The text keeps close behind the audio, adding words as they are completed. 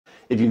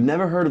If you've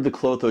never heard of the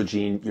Klotho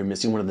gene, you're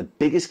missing one of the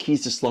biggest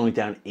keys to slowing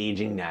down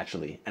aging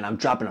naturally. And I'm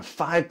dropping a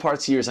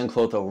 5-part series on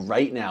Klotho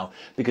right now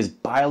because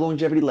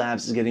BioLongevity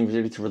Labs is getting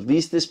ready to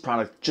release this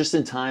product just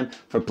in time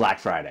for Black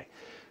Friday.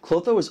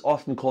 Klotho is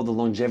often called the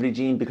longevity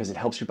gene because it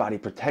helps your body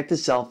protect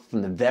itself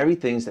from the very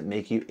things that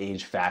make you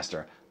age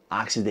faster: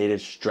 oxidative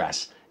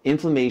stress,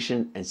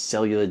 inflammation, and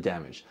cellular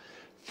damage.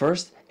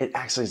 First, it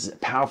acts as a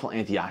powerful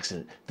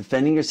antioxidant,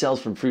 defending your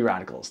cells from free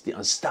radicals, the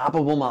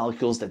unstoppable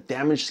molecules that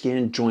damage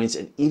skin, joints,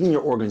 and even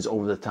your organs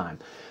over the time.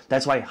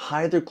 That's why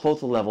higher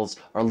Klotho levels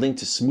are linked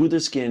to smoother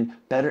skin,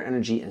 better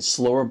energy, and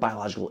slower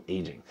biological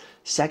aging.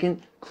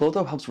 Second,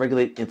 Klotho helps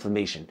regulate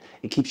inflammation.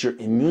 It keeps your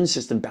immune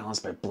system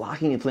balanced by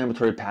blocking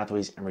inflammatory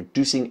pathways and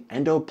reducing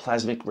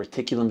endoplasmic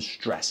reticulum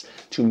stress,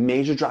 two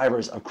major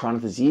drivers of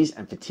chronic disease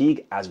and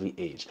fatigue as we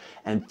age.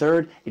 And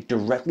third, it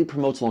directly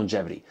promotes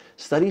longevity.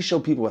 Studies show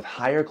people with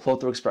higher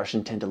Klotho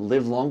expression tend to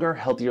live longer,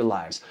 healthier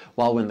lives,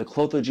 while when the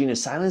Klotho gene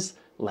is silenced,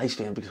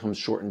 lifespan becomes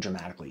shortened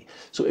dramatically.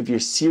 So if you're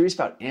serious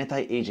about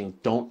anti-aging,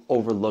 don't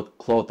overlook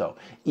Klotho.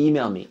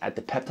 Email me at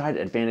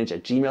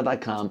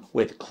thepeptideadvantage@gmail.com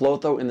with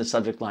Klotho in the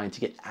subject line to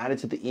get added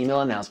to the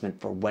email announcement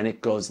for when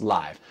it goes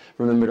live.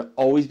 Remember to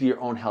always be your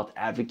own health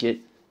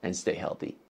advocate and stay healthy.